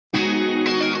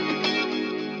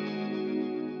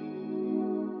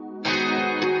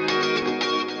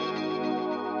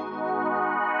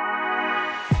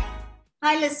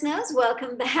Hi, listeners.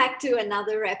 Welcome back to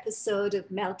another episode of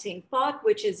Melting Pot,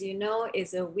 which, as you know,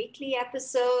 is a weekly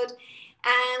episode.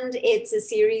 And it's a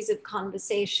series of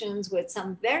conversations with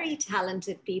some very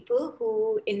talented people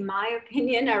who, in my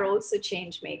opinion, are also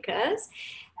change makers.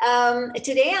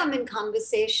 Today, I'm in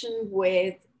conversation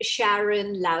with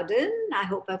Sharon Louden. I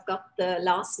hope I've got the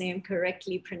last name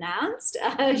correctly pronounced.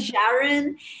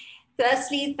 Sharon,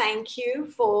 firstly, thank you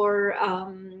for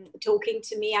talking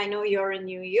to me. I know you're in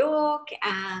New York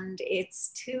and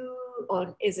it's 2,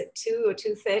 or is it 2 or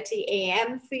 2:30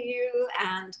 a.m. for you?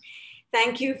 And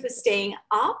thank you for staying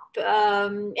up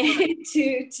to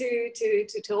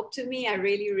talk to me. I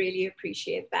really, really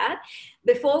appreciate that.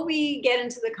 Before we get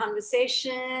into the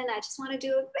conversation, I just want to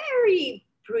do a very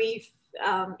brief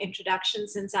introduction.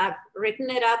 Since I've written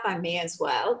it up, I may as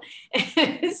well.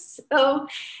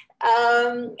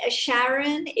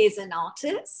 Sharon is an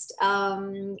artist,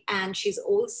 and she's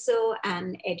also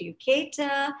an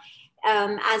educator.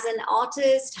 As an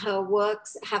artist, her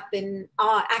works are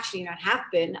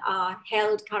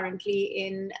held currently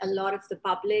in a lot of the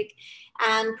public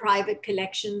and private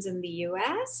collections in the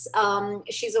US.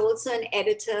 She's also an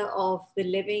editor of the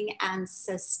Living and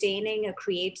Sustaining a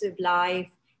Creative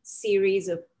Life series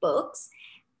of books,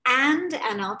 and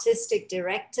an artistic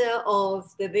director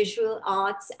of the visual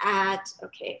arts at,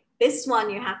 this one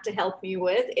you have to help me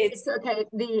with. It's okay.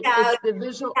 It's the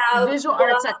visual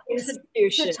arts at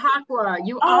Institution. Chautauqua.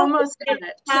 You almost got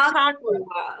it. Chautauqua.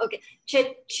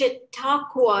 Okay.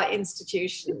 Chautauqua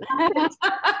Institution.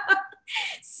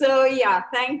 So yeah,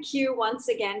 thank you once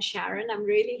again, Sharon. I'm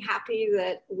really happy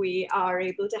that we are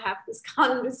able to have this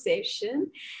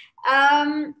conversation.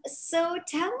 So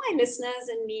tell my listeners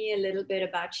and me a little bit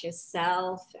about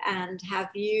yourself, and did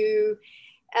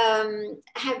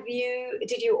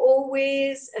you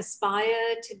always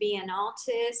aspire to be an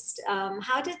artist?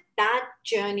 How did that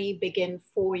journey begin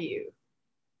for you?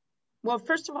 Well,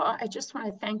 first of all, I just want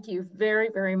to thank you very,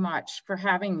 very much for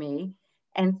having me.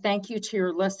 And thank you to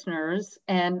your listeners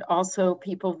and also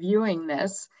people viewing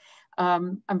this.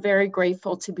 I'm very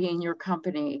grateful to be in your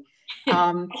company.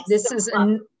 This is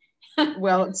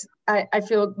I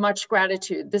feel much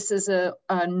gratitude. This is a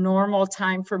normal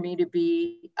time for me to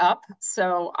be up.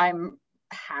 So I'm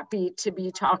happy to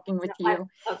be talking with you.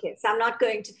 Okay, so I'm not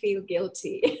going to feel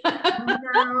guilty.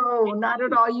 No, not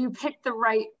at all. You picked the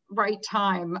right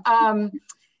time.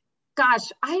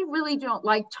 Gosh, I really don't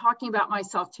like talking about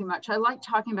myself too much. I like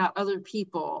talking about other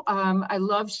people. I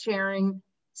love sharing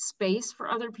space for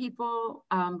other people,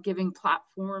 giving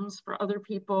platforms for other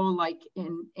people, like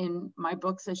in my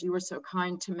books, as you were so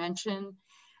kind to mention.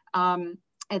 And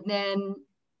then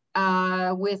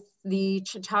with the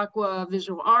Chautauqua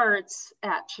Visual Arts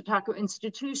at Chautauqua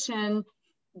Institution,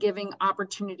 giving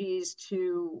opportunities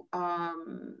to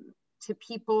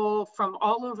people from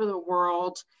all over the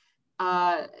world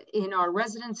in our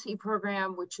residency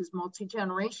program, which is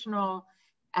multi-generational,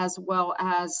 as well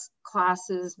as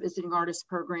classes, visiting artist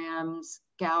programs,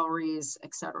 galleries,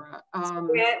 etc. So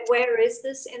where is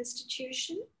this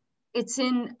institution? It's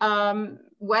in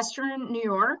Western New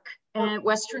York and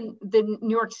the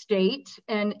New York State,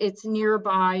 and it's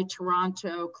nearby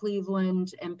Toronto,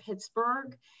 Cleveland, and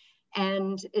Pittsburgh.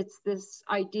 And it's this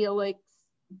idyllic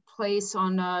place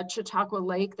on Chautauqua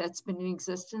Lake that's been in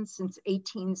existence since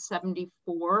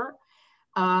 1874.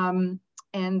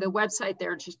 And the website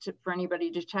there, for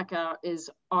anybody to check out, is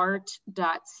art.chq.org.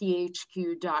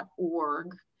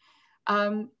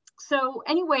 So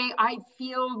anyway, I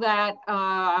feel that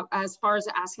as far as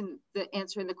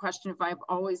answering the question, if I've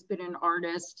always been an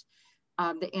artist,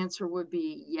 the answer would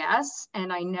be yes.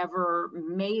 And I never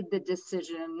made the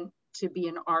decision to be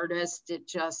an artist. It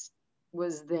just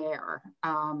was there.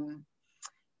 And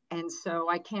so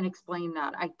I can't explain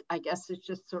that. I guess it's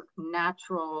just sort of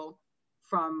natural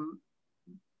from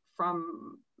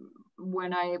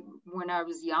when I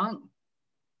was young.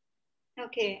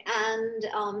 Okay, and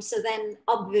so then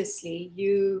obviously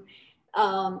you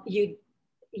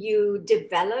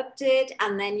developed it,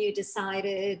 and then you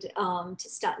decided to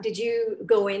start. Did you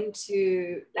go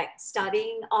into like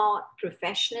studying art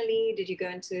professionally? Did you go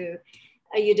into?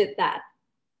 You did that.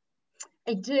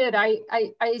 I did.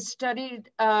 I studied,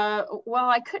 well,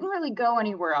 I couldn't really go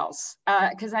anywhere else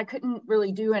because I couldn't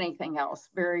really do anything else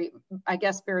very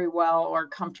well or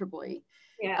comfortably.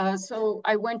 Yeah. So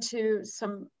I went to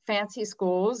some fancy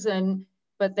schools,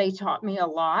 but they taught me a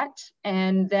lot.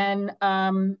 And then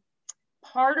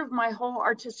part of my whole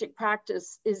artistic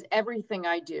practice is everything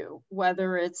I do,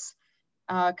 whether it's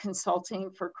consulting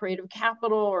for Creative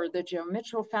Capital or the Joe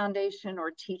Mitchell Foundation,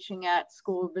 or teaching at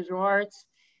School of Visual Arts,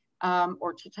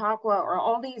 or Chautauqua, or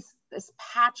all this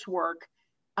patchwork.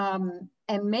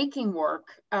 and making work.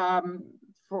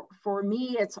 For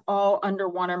me, it's all under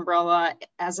one umbrella,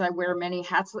 as I wear many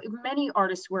hats. Many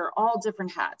artists wear all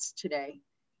different hats today.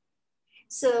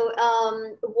 So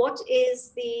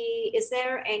is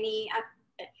there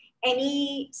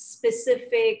any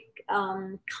specific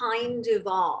kind of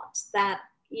art that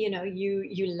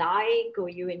you like or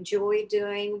you enjoy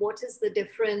doing? What is the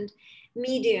different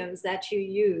mediums that you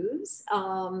use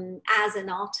as an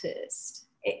artist?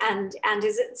 And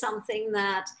is it something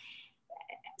that,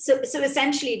 so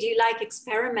essentially, do you like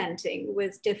experimenting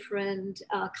with different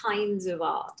kinds of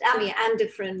art? I mean, and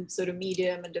different sort of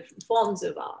medium and different forms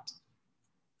of art?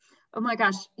 Oh my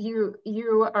gosh,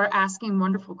 you are asking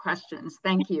wonderful questions.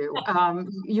 Thank you.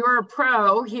 You're a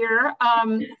pro here.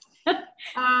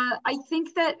 I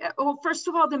think that, well, first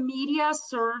of all, the media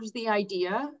serves the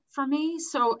idea for me.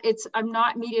 So I'm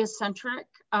not media centric.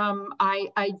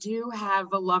 I do have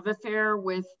a love affair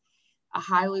with a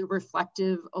highly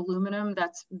reflective aluminum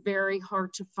that's very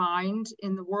hard to find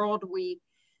in the world. We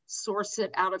source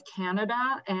it out of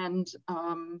Canada, and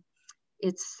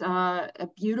it's a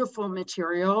beautiful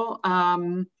material.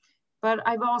 But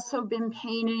I've also been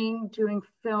painting, doing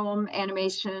film,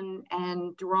 animation,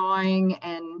 and drawing,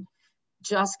 and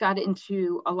just got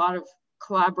into a lot of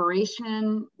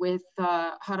collaboration with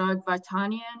Harag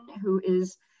Vatanyan, who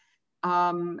is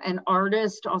an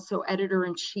artist, also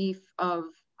editor-in-chief of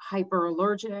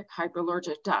Hyperallergic.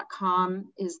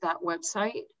 Hyperallergic.com is that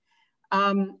website.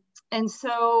 And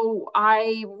so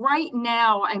right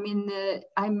now I'm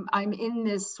in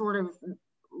this sort of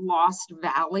lost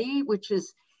valley, which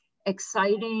is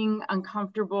exciting,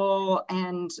 uncomfortable,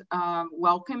 and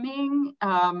welcoming,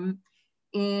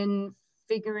 in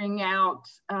figuring out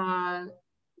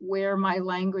where my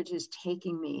language is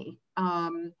taking me.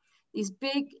 These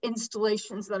big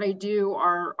installations that I do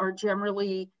are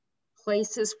generally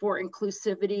places for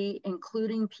inclusivity,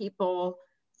 including people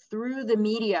through the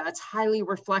media. It's highly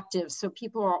reflective, so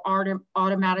people are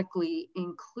automatically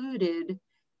included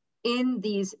in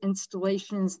these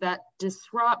installations that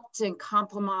disrupt and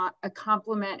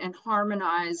complement and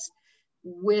harmonize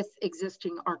with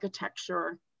existing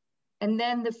architecture. And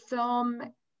then the film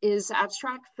is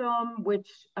abstract film, which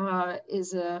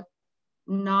is a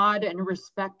nod and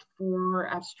respect for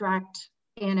abstract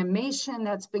animation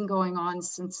that's been going on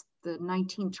since the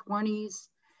 1920s.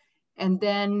 And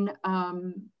then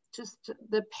just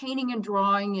the painting and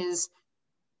drawing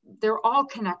they're all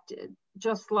connected,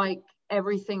 just like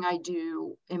everything I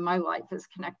do in my life is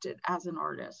connected as an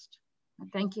artist.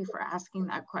 Thank you for asking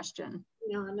that question.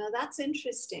 No, that's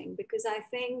interesting, because I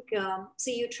think, so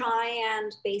you try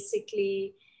and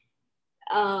basically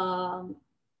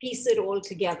piece it all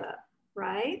together,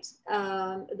 right?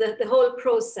 The whole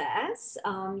process,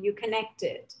 you connect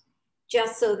it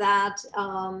just so that,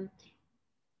 I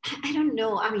don't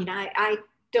know, I mean, I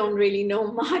don't really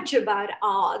know much about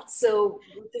art, so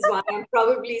which is why I'm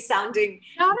probably sounding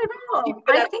not at all.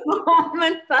 I think the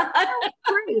moment, but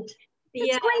great.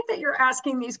 It's great that you're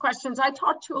asking these questions. I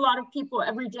talk to a lot of people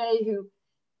every day who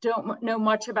don't know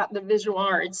much about the visual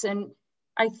arts, and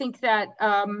I think that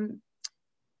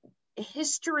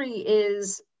history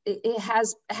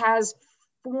has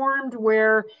formed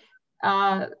where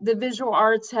the visual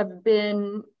arts have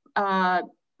been,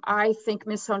 I think,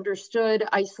 misunderstood,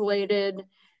 isolated.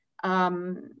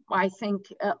 I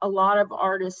think a lot of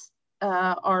artists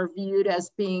are viewed as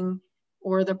being,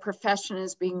 or the profession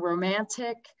as being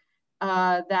romantic,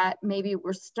 that maybe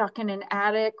we're stuck in an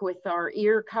attic with our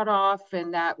ear cut off,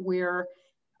 and that we're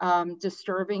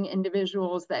disturbing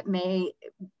individuals that may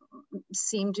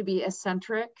seem to be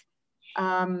eccentric.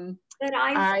 But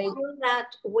I feel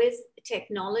that with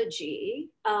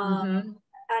technology, mm-hmm.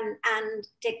 and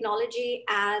technology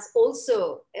as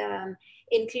also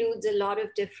includes a lot of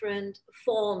different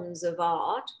forms of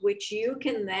art, which you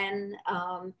can then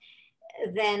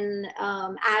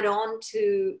add on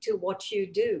to what you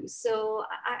do. So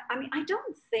I mean, I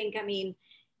don't think, I mean,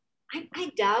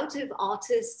 I doubt if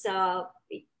artists are,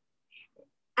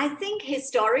 I think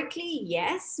historically,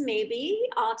 yes, maybe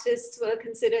artists were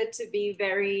considered to be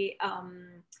very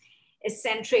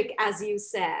eccentric, as you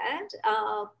said.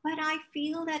 But I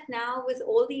feel that now with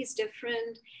all these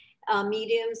different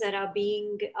mediums that are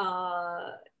being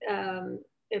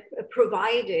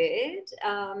provided,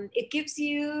 it gives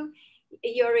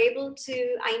you're able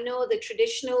to, I know the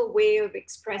traditional way of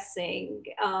expressing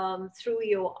through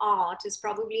your art is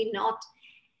probably not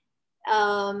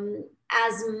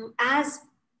as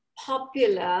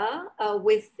popular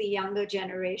with the younger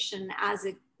generation as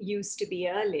it used to be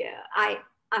earlier.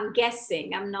 I'm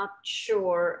guessing, I'm not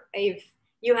sure if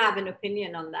you have an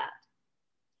opinion on that.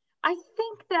 I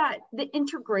think that the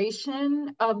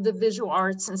integration of the visual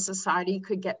arts and society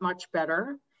could get much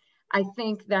better. I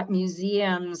think that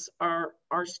museums are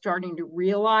starting to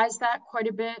realize that quite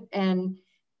a bit, and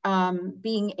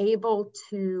being able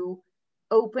to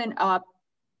open up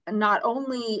not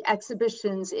only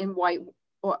exhibitions in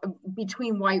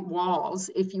between white walls,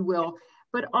 if you will,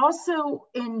 but also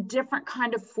in different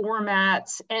kind of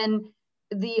formats, and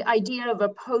the idea of a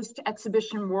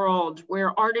post-exhibition world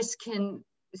where artists can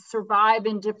survive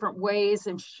in different ways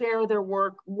and share their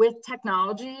work with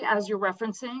technology, as you're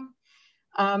referencing,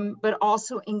 but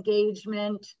also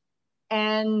engagement.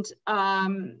 And,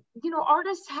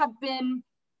 artists have been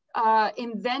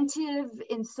inventive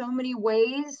in so many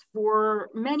ways for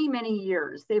many, many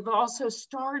years. They've also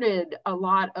started a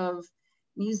lot of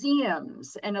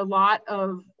museums and a lot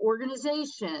of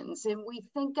organizations, and we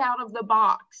think out of the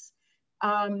box.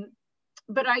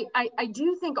 But I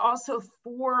do think also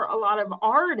for a lot of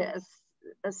artists,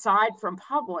 aside from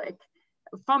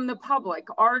the public,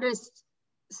 artists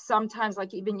sometimes,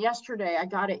 like even yesterday, I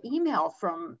got an email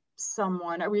from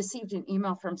someone. I received an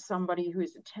email from somebody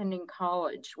who's attending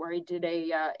college, where I did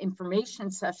a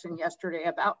information session yesterday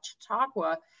about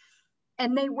Chautauqua.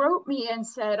 And they wrote me and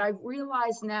said, I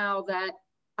realize now that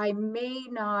I may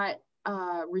not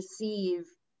receive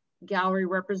gallery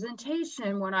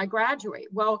representation when I graduate.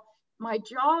 Well, my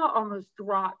jaw almost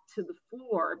dropped to the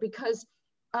floor, because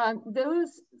I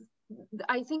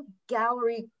think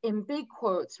gallery, in big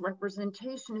quotes,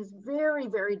 representation is very,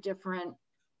 very different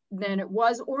than it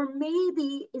was, or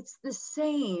maybe it's the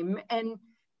same and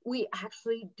we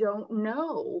actually don't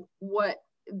know what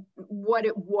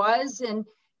it was. And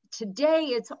today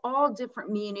it's all different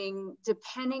meaning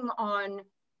depending on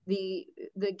the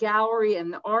gallery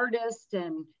and the artist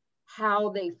and how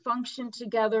they function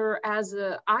together as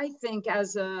a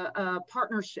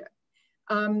partnership.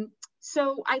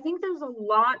 So I think there's a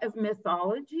lot of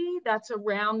mythology that's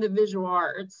around the visual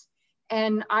arts,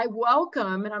 and I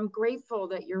welcome and I'm grateful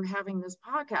that you're having this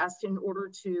podcast in order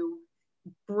to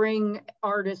bring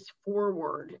artists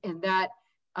forward, and that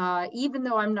even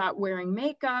though I'm not wearing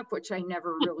makeup, which I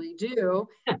never really do,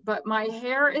 but my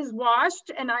hair is washed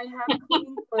and I have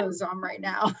clean clothes on right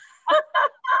now.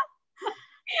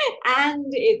 And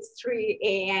it's 3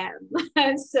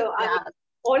 a.m. So yeah.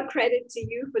 All credit to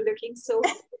you for looking so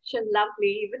fresh and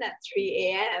lovely, even at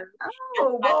 3 a.m.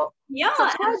 Oh, well, yeah.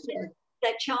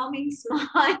 That charming smile.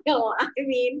 I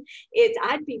mean,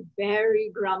 I'd be very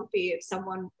grumpy if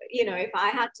someone, if I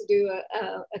had to do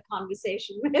a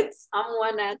conversation with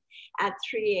someone at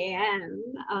 3 a.m.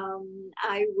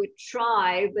 I would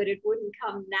try, but it wouldn't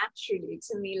come naturally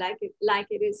to me like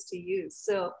it is to you.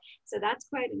 So that's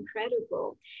quite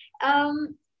incredible.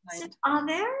 So are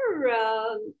there,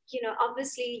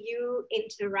 obviously you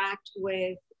interact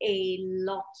with a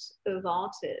lot of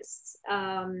artists.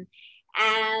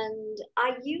 And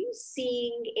are you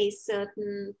seeing a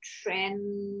certain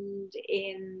trend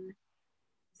in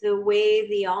the way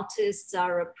the artists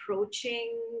are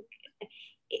approaching?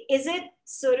 Is it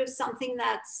sort of something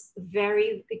that's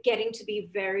getting to be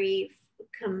very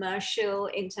commercial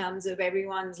in terms of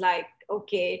everyone's like,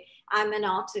 okay, I'm an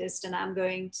artist and I'm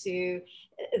going to,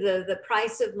 the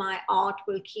price of my art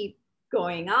will keep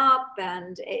going up,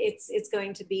 and it's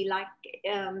going to be like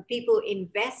people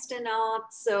invest in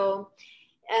art. So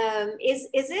is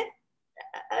it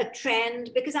a trend?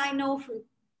 Because I know from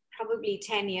probably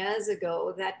 10 years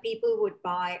ago that people would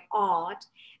buy art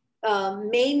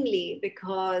mainly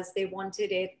because they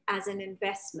wanted it as an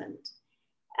investment.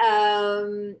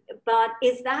 But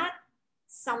is that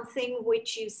something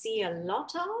which you see a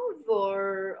lot of,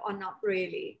 or not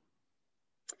really?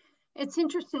 It's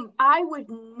interesting. I would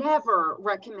never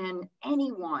recommend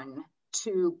anyone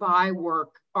to buy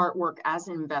artwork as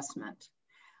an investment.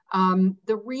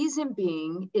 The reason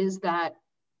being is that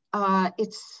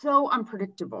it's so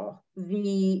unpredictable.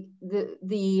 The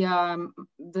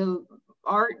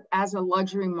art as a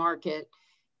luxury market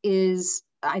is,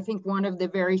 I think, one of the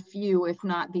very few, if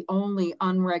not the only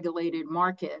unregulated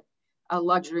market, a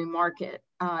luxury market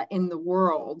in the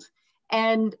world.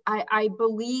 And I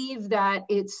believe that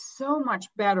it's so much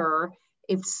better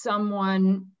if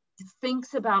someone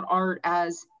thinks about art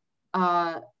as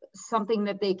something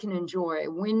that they can enjoy,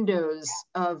 windows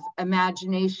of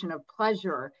imagination, of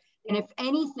pleasure. And if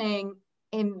anything,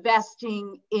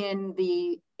 investing in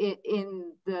the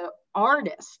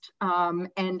artist,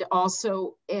 and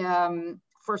also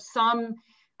for some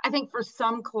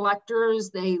collectors,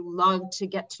 they love to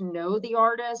get to know the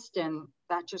artist, and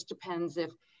that just depends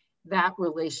if that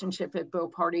relationship at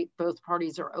both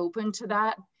parties are open to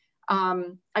that.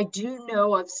 I do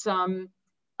know of some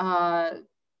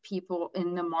people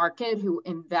in the market who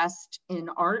invest in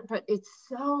art, but it's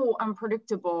so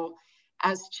unpredictable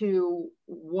as to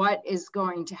what is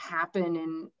going to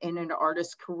happen in an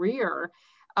artist's career.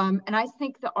 And I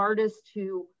think the artists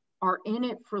who are in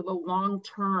it for the long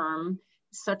term,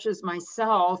 such as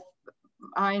myself,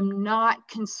 I'm not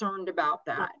concerned about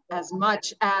that as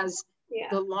much as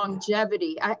the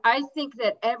longevity. I think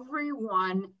that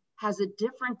everyone has a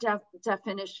different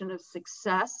definition of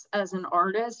success as an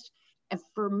artist. And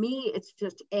for me, it's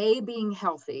just A, being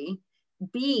healthy,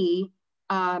 B,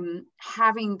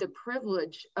 having the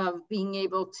privilege of being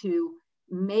able to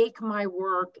make my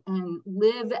work and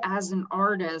live as an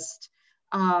artist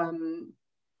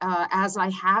as I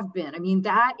have been. I mean,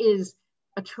 that is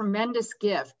a tremendous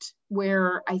gift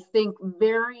where I think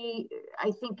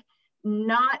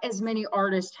not as many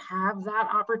artists have that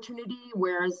opportunity,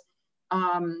 whereas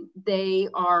they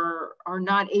are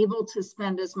not able to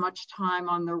spend as much time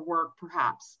on their work,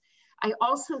 perhaps. I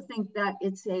also think that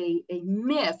it's a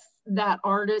myth that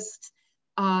artists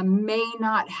may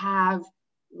not have,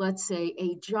 let's say,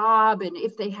 a job. And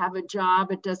if they have a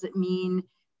job, it doesn't mean,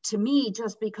 to me,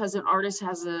 just because an artist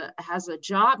has a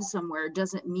job somewhere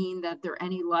doesn't mean that they're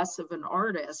any less of an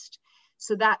artist.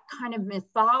 So that kind of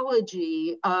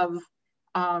mythology of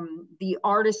the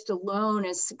artist alone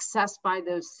as success by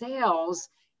those sales,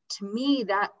 to me,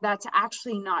 that's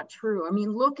actually not true. I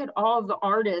mean, look at all of the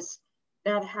artists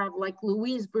that have, like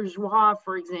Louise Bourgeois,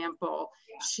 for example.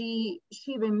 She'd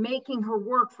been making her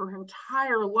work for her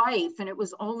entire life, and it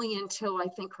was only until I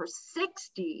think her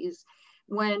 60s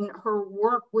when her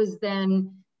work was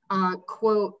then,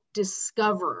 quote,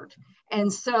 discovered.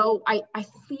 And so I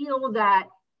feel that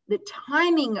the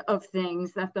timing of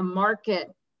things, that the market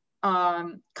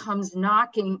comes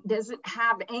knocking, doesn't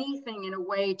have anything in a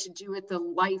way to do with the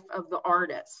life of the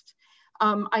artist.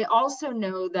 I also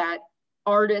know that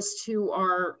artists who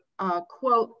are,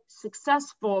 quote,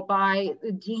 successful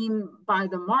deemed by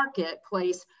the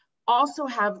marketplace also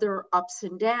have their ups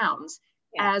and downs.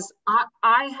 Yeah. As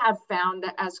I have found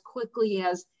that as quickly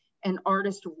as an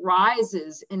artist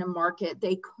rises in a market,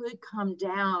 they could come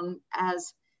down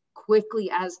as quickly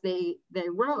as they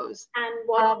rose. And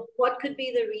what could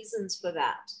be the reasons for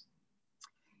that?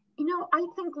 You know, I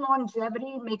think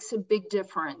longevity makes a big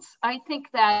difference. I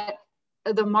think that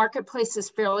the marketplace is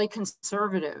fairly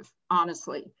conservative,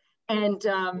 honestly. And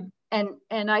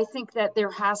I think that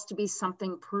there has to be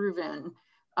something proven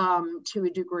to a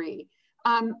degree.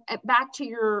 Back to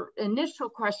your initial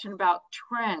question about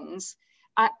trends,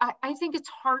 I think it's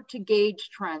hard to gauge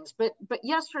trends, but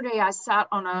yesterday I sat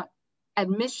on a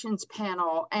admissions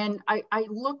panel and I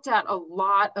looked at a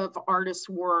lot of artists'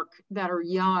 work that are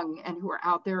young and who are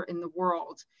out there in the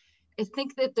world. I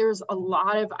think that there's a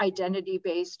lot of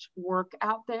identity-based work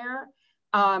out there.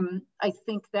 I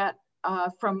think that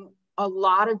from a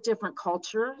lot of different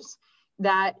cultures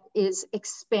that is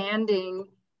expanding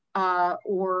I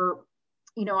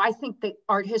think that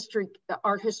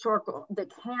the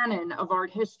canon of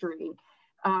art history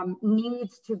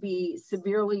needs to be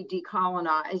severely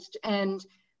decolonized, and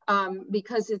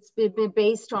because it's been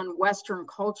based on Western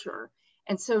culture.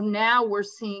 And so now we're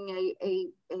seeing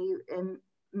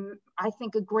I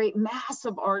think a great mass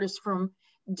of artists from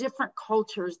different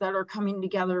cultures that are coming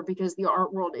together because the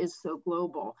art world is so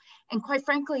global. And quite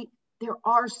frankly, there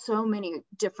are so many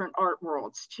different art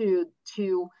worlds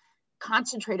to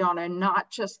concentrate on, and not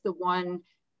just the one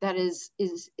that is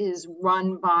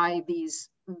run by these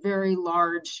very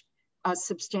large,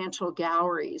 substantial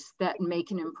galleries that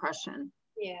make an impression.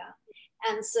 Yeah.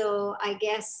 And so I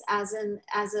guess as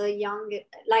a young,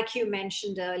 like you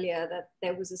mentioned earlier, that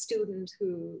there was a student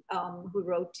who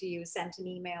wrote to you, sent an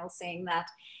email saying that,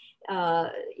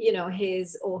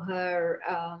 his or her,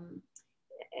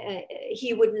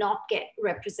 he would not get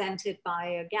represented by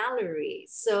a gallery.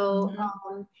 So,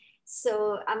 mm-hmm.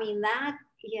 So I mean, that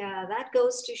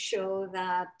goes to show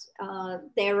that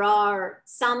there are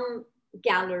some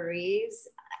galleries,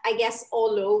 I guess,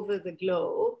 all over the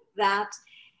globe that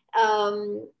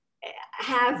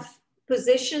have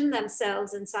positioned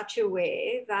themselves in such a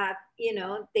way that,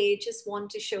 they just want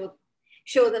to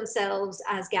show themselves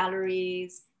as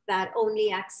galleries that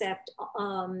only accept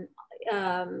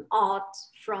art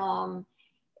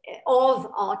of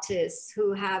artists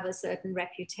who have a certain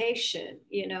reputation,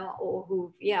 or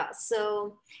who,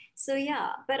 so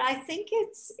but I think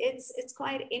it's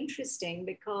quite interesting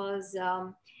because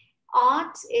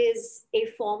art is a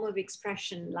form of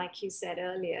expression, like you said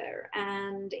earlier,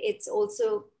 and it's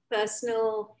also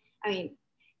personal. I mean,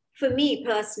 for me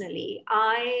personally,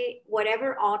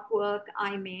 whatever artwork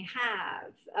I may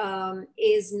have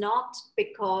is not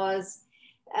because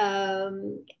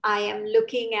I am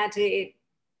looking at it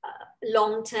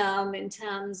long term in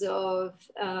terms of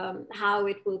how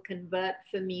it will convert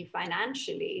for me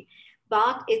financially.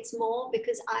 But it's more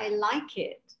because I like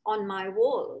it on my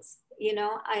walls, you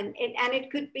know, and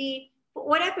it could be for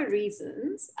whatever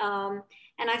reasons.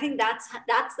 And I think that's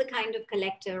the kind of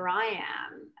collector I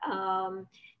am.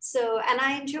 And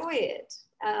I enjoy it.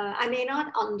 I may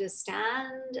not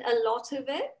understand a lot of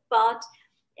it, but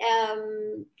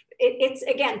it's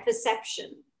again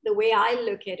perception. The way I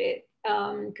look at it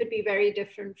could be very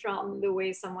different from the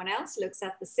way someone else looks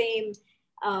at the same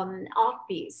art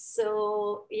piece.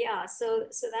 So yeah, so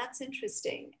that's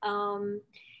interesting.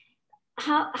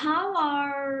 How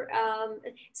are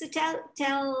so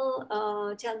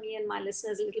tell me and my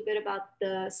listeners a little bit about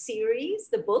the series,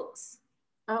 the books.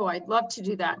 Oh, I'd love to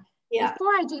do that. Yeah.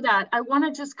 Before I do that, I want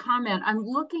to just comment. I'm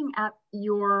looking at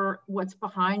what's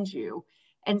behind you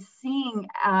and seeing,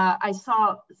 I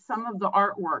saw some of the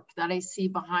artwork that I see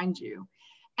behind you.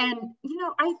 And, you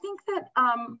know, I think that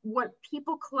what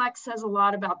people collect says a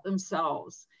lot about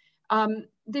themselves.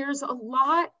 There's a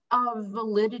lot of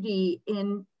validity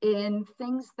in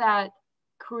things that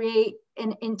create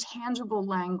an intangible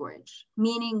language,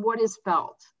 meaning what is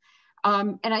felt.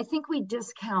 And I think we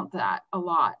discount that a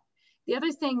lot. The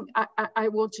other thing I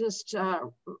will just,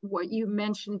 what you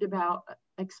mentioned about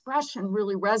expression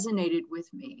really resonated with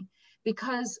me,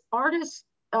 because artists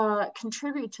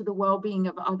contribute to the well-being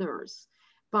of others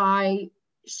by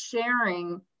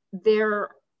sharing their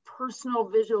personal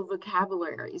visual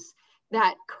vocabularies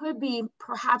that could be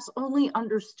perhaps only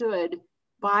understood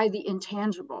by the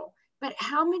intangible. But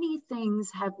how many things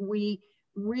have we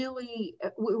really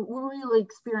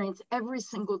experience every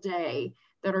single day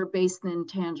that are based in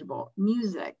intangible?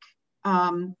 Music,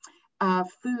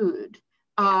 food,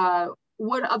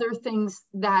 what other things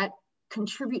that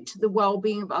contribute to the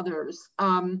well-being of others?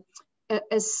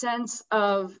 A sense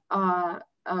of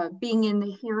being in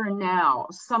the here and now,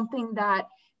 something that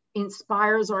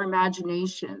inspires our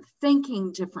imagination,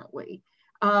 thinking differently.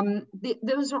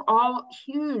 Those are all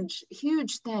huge,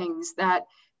 huge things that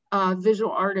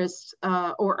visual artists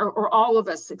or all of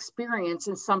us experience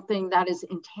in something that is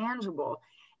intangible.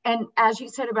 And as you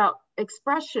said about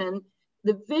expression,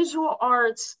 the visual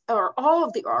arts, or all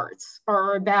of the arts,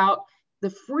 are about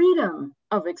the freedom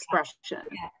of expression.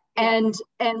 Yeah. And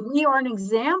we are an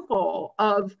example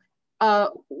of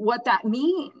what that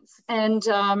means. And,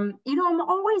 you know, I'm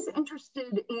always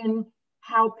interested in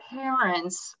how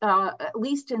parents, at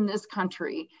least in this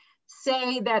country,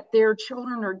 say that their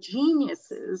children are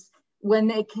geniuses when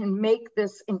they can make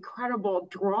this incredible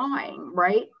drawing,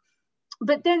 right?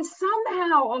 But then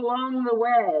somehow along the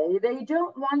way, they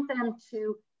don't want them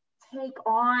to take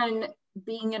on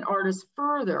being an artist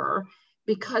further,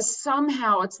 because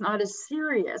somehow it's not as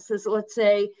serious as, let's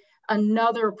say,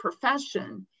 another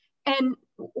profession. And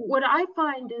what I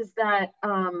find is that,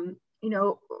 you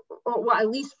know, well, at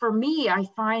least for me, I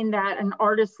find that an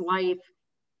artist's life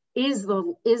is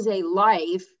a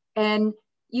life, and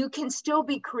you can still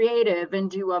be creative and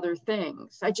do other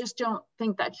things. I just don't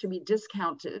think that should be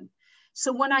discounted.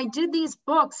 So when I did these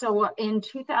books, so in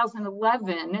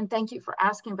 2011, and thank you for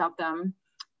asking about them,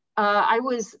 I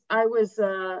was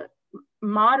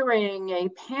moderating a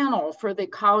panel for the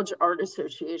College Art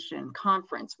Association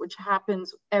conference, which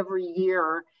happens every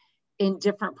year in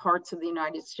different parts of the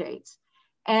United States.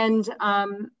 And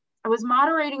I was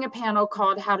moderating a panel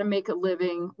called How to Make a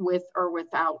Living with or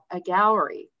Without a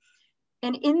Gallery.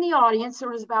 And in the audience, there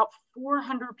was about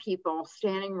 400 people,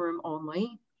 standing room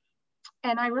only.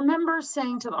 And I remember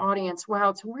saying to the audience, wow,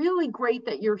 it's really great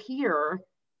that you're here,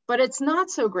 but it's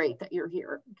not so great that you're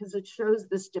here, because it shows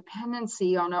this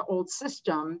dependency on an old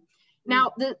system.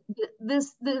 Now,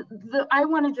 I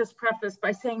want to just preface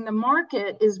by saying the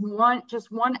market is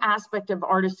just one aspect of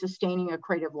artists sustaining a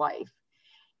creative life.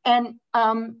 And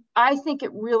I think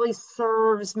it really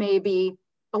serves maybe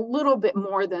a little bit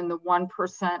more than the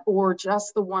 1% or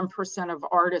just the 1% of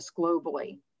artists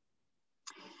globally.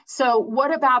 So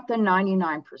what about the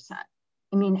 99%?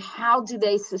 I mean, how do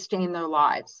they sustain their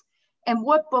lives? And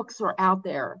what books are out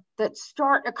there that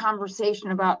start a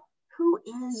conversation about who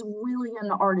is really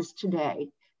an artist today,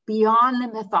 beyond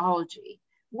the mythology?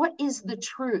 What is the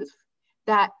truth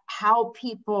that how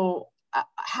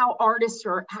artists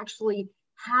are actually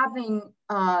having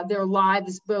their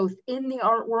lives both in the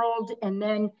art world and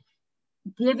then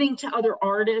giving to other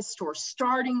artists, or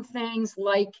starting things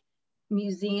like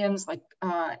museums, like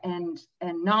and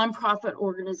nonprofit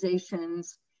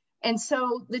organizations. And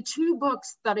so the two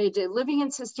books that I did, Living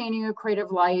and Sustaining a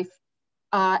Creative Life,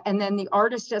 and then The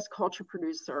Artist as Culture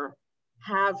Producer,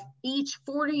 have each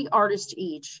 40 artists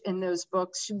each in those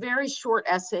books, very short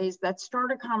essays that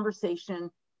start a conversation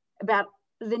about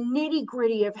the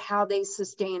nitty-gritty of how they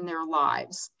sustain their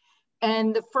lives.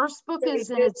 And the first book is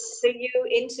in its... So you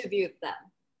interviewed them?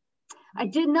 I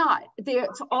did not.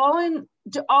 It's all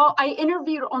I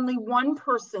interviewed only one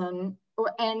person,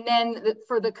 and then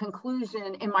for the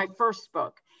conclusion in my first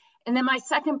book. And then my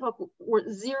second book were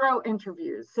 0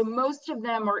 interviews. So most of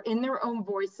them are in their own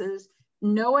voices,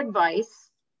 no advice.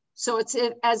 So it's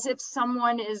as if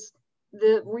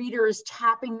the reader is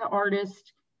tapping the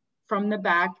artist from the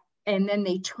back, and then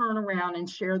they turn around and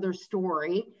share their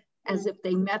story as if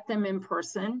they met them in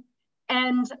person.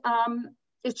 And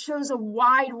it shows a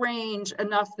wide range,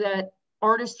 enough that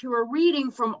artists who are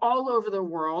reading from all over the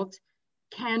world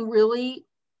can really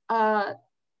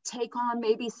take on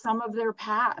maybe some of their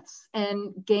paths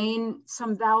and gain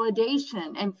some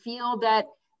validation and feel that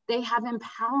they have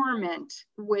empowerment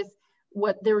with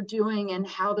what they're doing and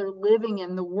how they're living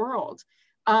in the world.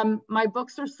 My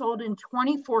books are sold in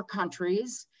 24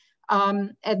 countries.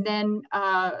 And then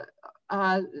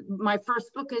my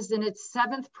first book is in its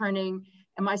 7th printing,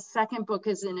 and my second book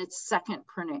is in its 2nd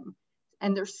printing.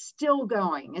 And they're still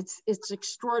going. It's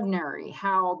extraordinary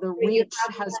how the reach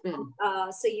has been.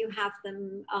 So you have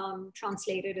them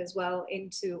translated as well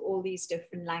into all these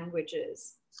different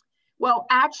languages? Well,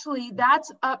 actually,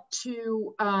 that's up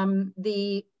to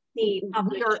the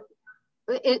publisher.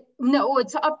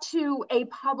 It's up to a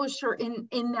publisher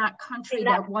in that country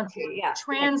that wants it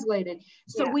translated.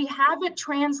 So we have it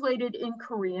translated in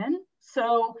Korean.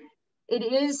 So it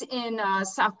is in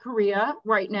South Korea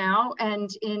right now, and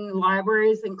in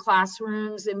libraries and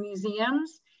classrooms and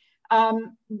museums. I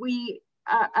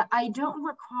don't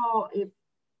recall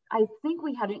I think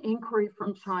we had an inquiry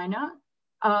from China,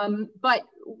 but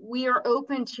we are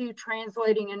open to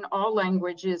translating in all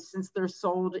languages since they're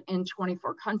sold in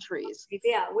 24 countries.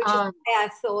 Yeah, which is why I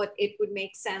thought it would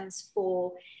make sense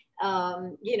for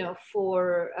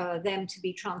for them to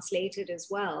be translated as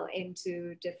well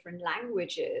into different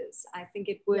languages. I think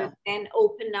it would then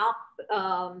open up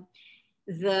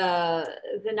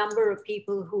the number of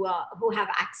people who have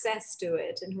access to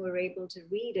it and who are able to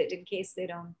read it in case they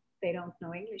don't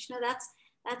know English. No,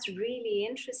 that's really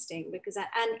interesting, because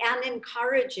and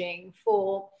encouraging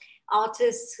for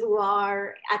artists who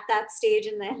are at that stage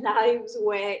in their lives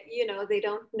where they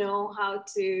don't know how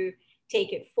to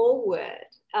take it forward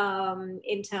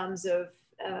in terms of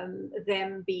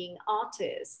them being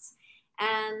artists.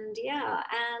 And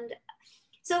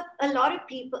so a lot of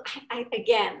people,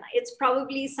 again, it's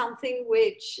probably something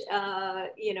which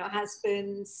has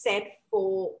been said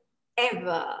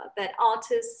forever, that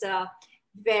artists are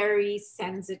very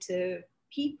sensitive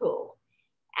people.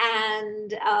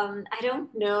 And I don't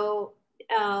know,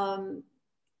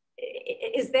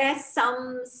 is there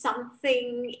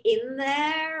something in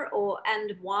there,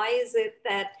 and why is it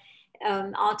that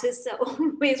artists are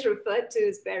always referred to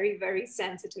as very, very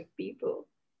sensitive people?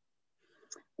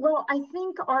 Well, I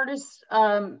think artists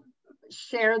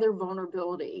share their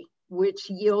vulnerability, which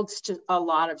yields to a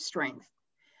lot of strength.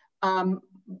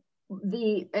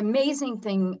 The amazing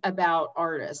thing about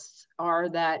artists are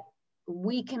that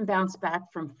we can bounce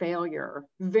back from failure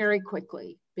very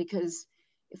quickly, because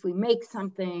if we make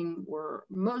something,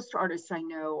 most artists I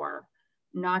know are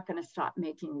not going to stop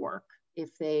making work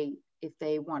if they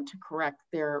want to correct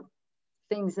their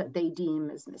things that they deem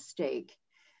as mistake.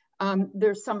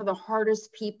 They're some of the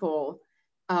hardest people,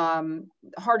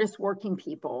 hardest working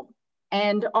people.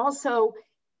 And also,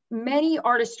 many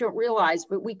artists don't realize,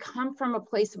 but we come from a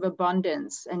place of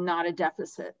abundance and not a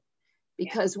deficit,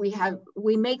 because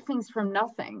we make things from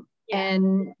nothing.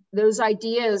 And those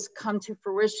ideas come to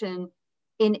fruition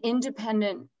in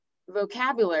independent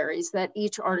vocabularies that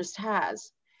each artist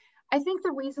has. I think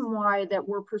the reason why that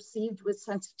we're perceived with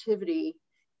sensitivity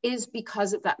is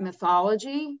because of that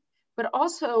mythology, but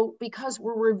also because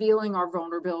we're revealing our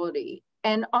vulnerability,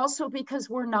 and also because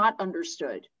we're not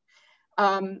understood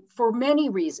for many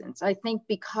reasons. I think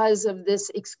because of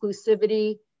this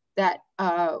exclusivity, that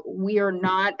we are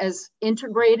not as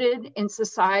integrated in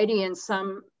society, and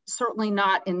certainly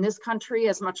not in this country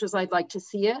as much as I'd like to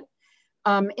see it.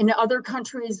 In other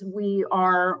countries, we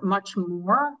are much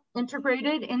more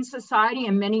integrated in society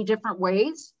in many different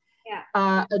ways.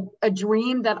 A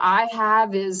dream that I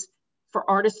have is for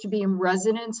artists to be in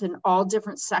residence in all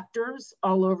different sectors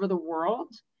all over the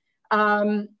world,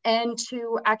 and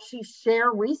to actually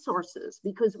share resources,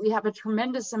 because we have a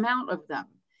tremendous amount of them.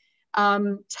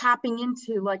 Tapping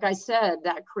into, like I said,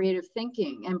 that creative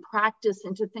thinking and practice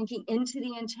into thinking into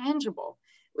the intangible,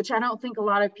 which I don't think a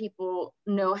lot of people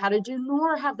know how to do,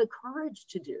 nor have the courage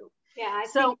to do. I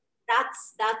think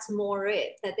that's more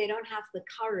it, that they don't have the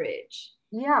courage.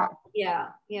 Yeah.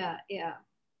 Yeah.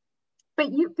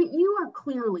 But you are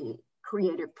clearly a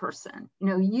creative person. You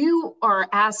know, you are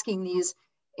asking these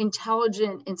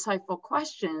intelligent, insightful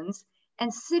questions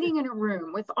and sitting in a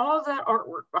room with all of that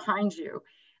artwork behind you.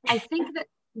 I think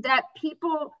that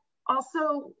people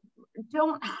also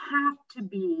don't have to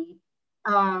be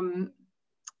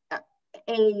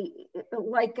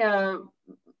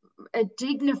a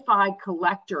dignified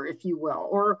collector, if you will,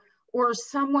 or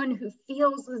someone who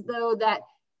feels as though that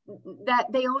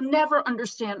they'll never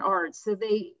understand art, so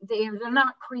they're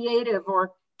not creative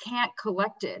or can't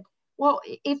collect it. Well,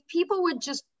 if people would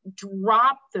just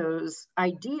drop those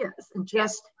ideas and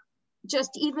just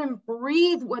even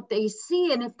breathe what they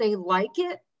see, and if they like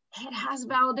it, it has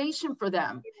validation for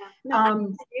them. No,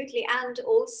 absolutely. And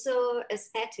also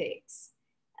aesthetics.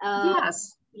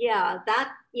 Yes. Yeah,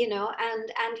 that, you know,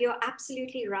 and you're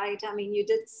absolutely right. I mean, you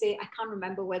did say, I can't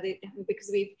remember whether, because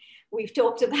we've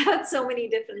talked about so many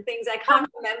different things. I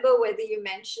can't remember whether you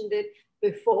mentioned it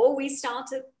before we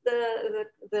started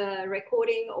the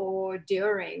recording or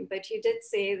during, but you did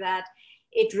say that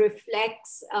it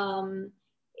reflects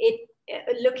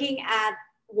looking at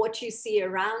what you see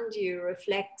around you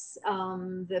reflects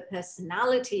the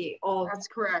personality of That's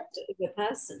correct. the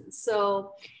person.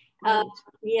 So Right.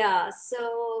 yeah,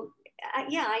 so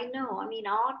yeah, I know. I mean,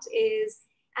 art is,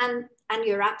 and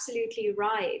you're absolutely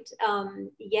right.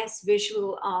 Yes,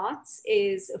 visual arts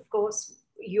is, of course,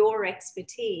 your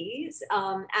expertise,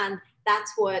 and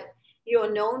that's what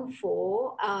you're known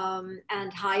for,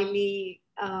 and highly,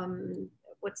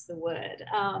 what's the word?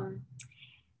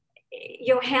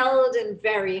 You're held in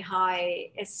very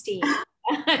high esteem.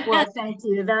 Well, thank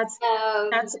you.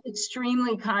 That's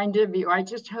extremely kind of you. I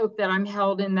just hope that I'm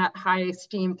held in that high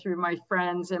esteem through my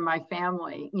friends and my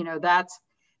family. You know, that's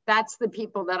the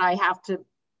people that I have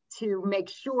to make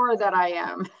sure that I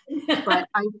am. But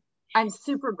I'm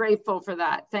super grateful for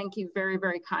that. Thank you very,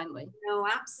 very kindly. No,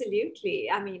 absolutely.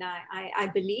 I mean, I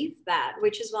believe that,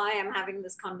 which is why I'm having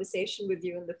this conversation with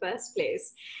you in the first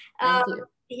place. Thank you.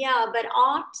 Yeah, but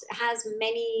art has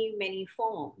many, many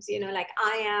forms. You know, like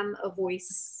I am a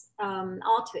voice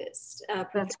artist.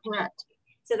 That's correct.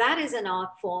 So that is an art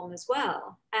form as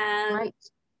well. And right.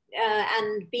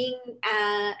 And being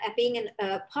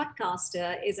a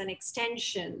podcaster is an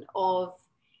extension of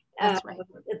That's right.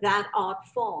 that art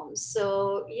form.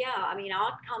 So yeah, I mean,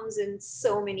 art comes in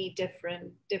so many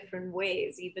different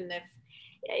ways, even if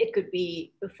it could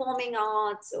be performing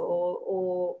arts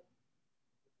or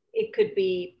it could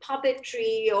be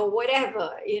puppetry or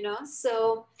whatever, you know.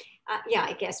 So yeah,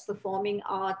 I guess performing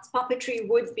arts, puppetry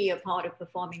would be a part of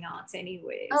performing arts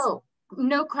anyways. Oh,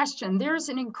 no question. There's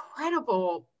an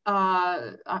incredible,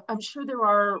 I'm sure there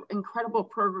are incredible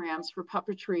programs for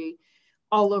puppetry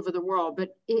all over the world,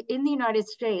 but in the United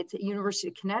States, at University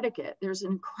of Connecticut, there's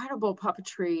an incredible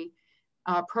puppetry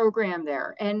program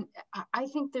there. And I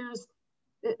think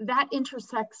that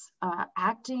intersects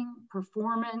acting,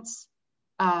 performance,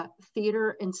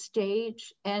 theater and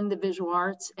stage, and the visual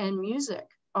arts and music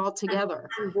all together.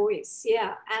 And voice,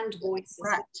 yeah, and voice.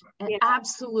 Correct. Yeah.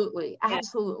 Absolutely.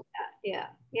 Yeah.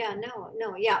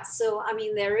 Yeah. So I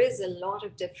mean, there is a lot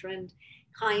of different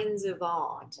kinds of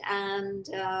art, and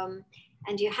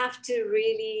you have to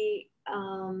really.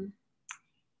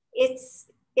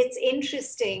 It's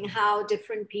interesting how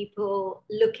different people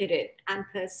look at it and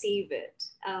perceive it,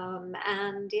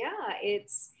 and yeah,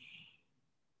 it's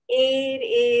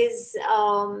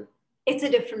a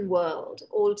different world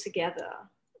altogether.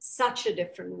 Such a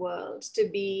different world to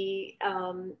be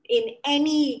in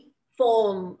any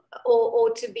form or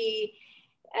to be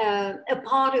a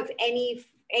part of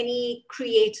any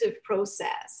creative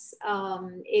process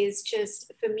is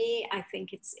just, for me, I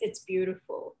think it's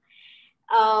beautiful.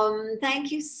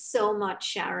 Thank you so much,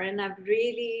 Sharon. I've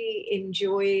really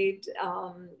enjoyed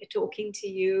talking to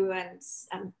you, and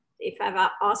if I've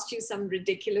asked you some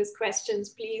ridiculous questions,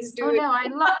 please do. Oh no,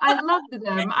 I loved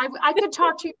them. I could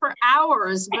talk to you for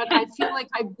hours, but I feel like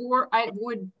I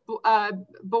would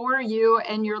bore you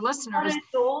and your listeners. Not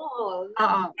at all. No,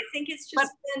 I think it's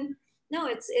just been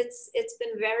it's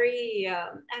been very.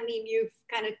 I mean, you've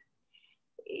kind of.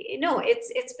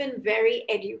 It's been very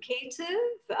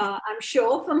educative, I'm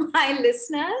sure, for my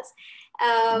listeners.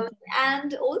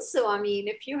 And also, I mean,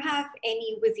 if you have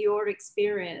any, with your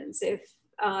experience, if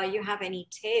you have any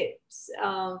tips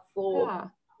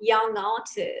for young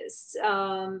artists,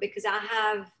 because I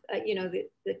have,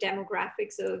 the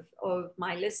demographics of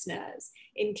my listeners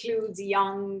includes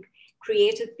young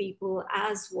creative people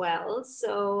as well.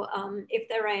 So if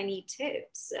there are any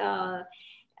tips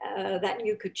that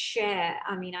you could share,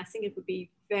 I mean, I think it would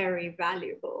be very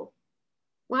valuable?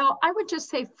 Well, I would just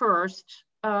say first,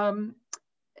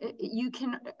 you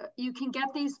can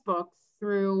get these books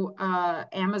through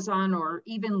Amazon or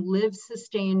even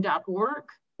livesustain.org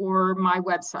or my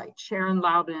website,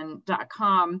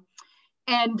 sharonlouden.com.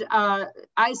 And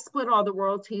I split all the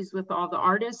royalties with all the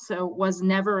artists, so it was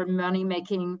never a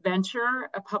money-making venture.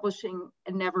 Publishing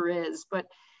never is, but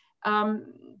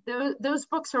those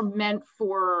books are meant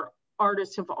for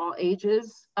artists of all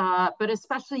ages, but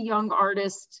especially young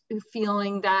artists who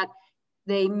feeling that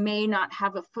they may not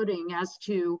have a footing as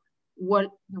to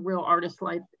what the real artist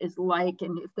life is like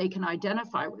and if they can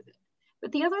identify with it.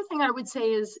 But the other thing I would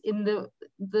say is in the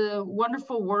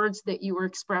wonderful words that you were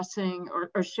expressing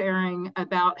or sharing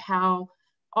about how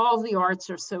all the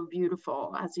arts are so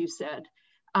beautiful, as you said.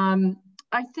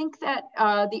 I think that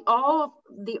all of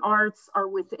the arts are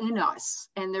within us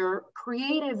and they're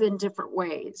creative in different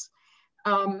ways.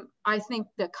 I think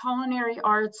the culinary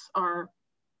arts are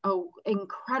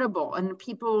incredible, and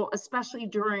people, especially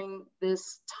during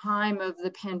this time of the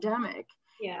pandemic,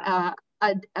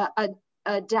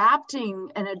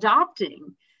 adapting and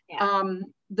adopting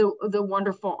the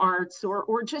wonderful arts,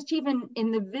 or just even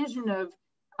in the vision of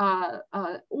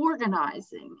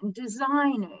organizing and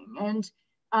designing, and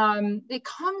it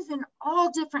comes in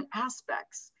all different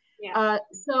aspects.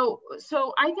 So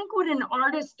I think what an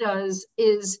artist does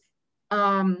is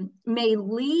may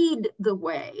lead the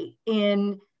way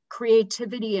in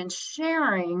creativity and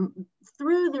sharing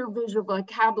through their visual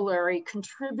vocabulary,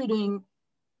 contributing,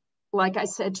 like I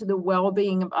said, to the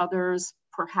well-being of others.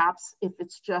 Perhaps if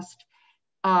it's just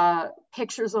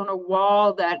pictures on a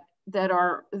wall that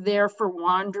are there for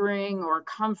wandering or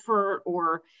comfort,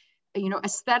 or, you know,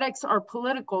 aesthetics are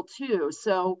political too.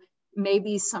 So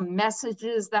maybe some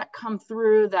messages that come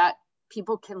through that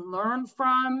people can learn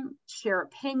from, share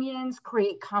opinions,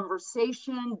 create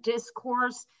conversation,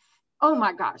 discourse. Oh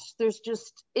my gosh, there's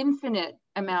just infinite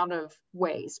amount of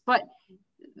ways, but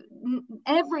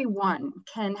everyone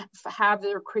can have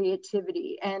their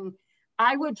creativity. And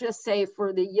I would just say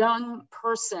for the young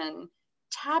person,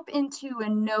 tap into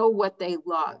and know what they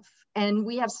love. And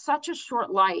we have such a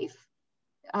short life.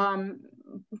 Dive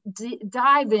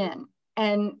in.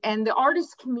 And the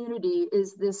artist community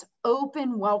is this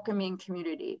open, welcoming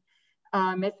community.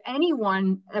 If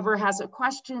anyone ever has a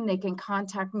question, they can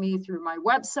contact me through my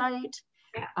website.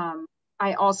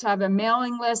 I also have a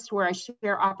mailing list where I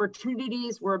share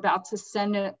opportunities. We're about to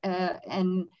send a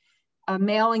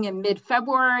mailing in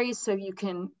mid-February, so you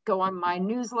can go on my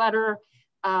newsletter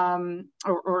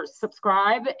or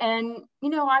subscribe. And, you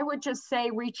know, I would just say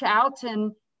reach out,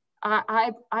 and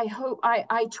I hope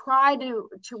I try to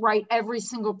write every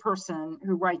single person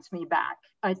who writes me back.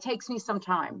 It takes me some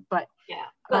time, but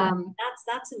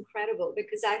that's incredible,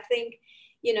 because I think,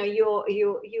 you know,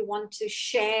 you want to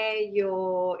share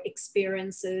your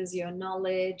experiences, your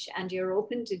knowledge, and you're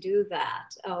open to do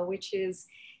that, which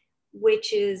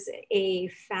is a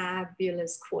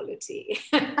fabulous quality.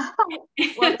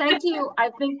 Well, thank you. I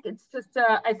think it's just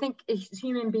I think as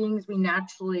human beings, we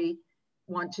naturally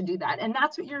want to do that. And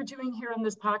that's what you're doing here on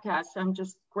this podcast. I'm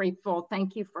just grateful.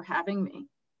 Thank you for having me.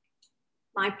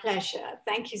 My pleasure.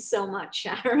 Thank you so much,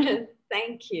 Sharon.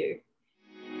 Thank you.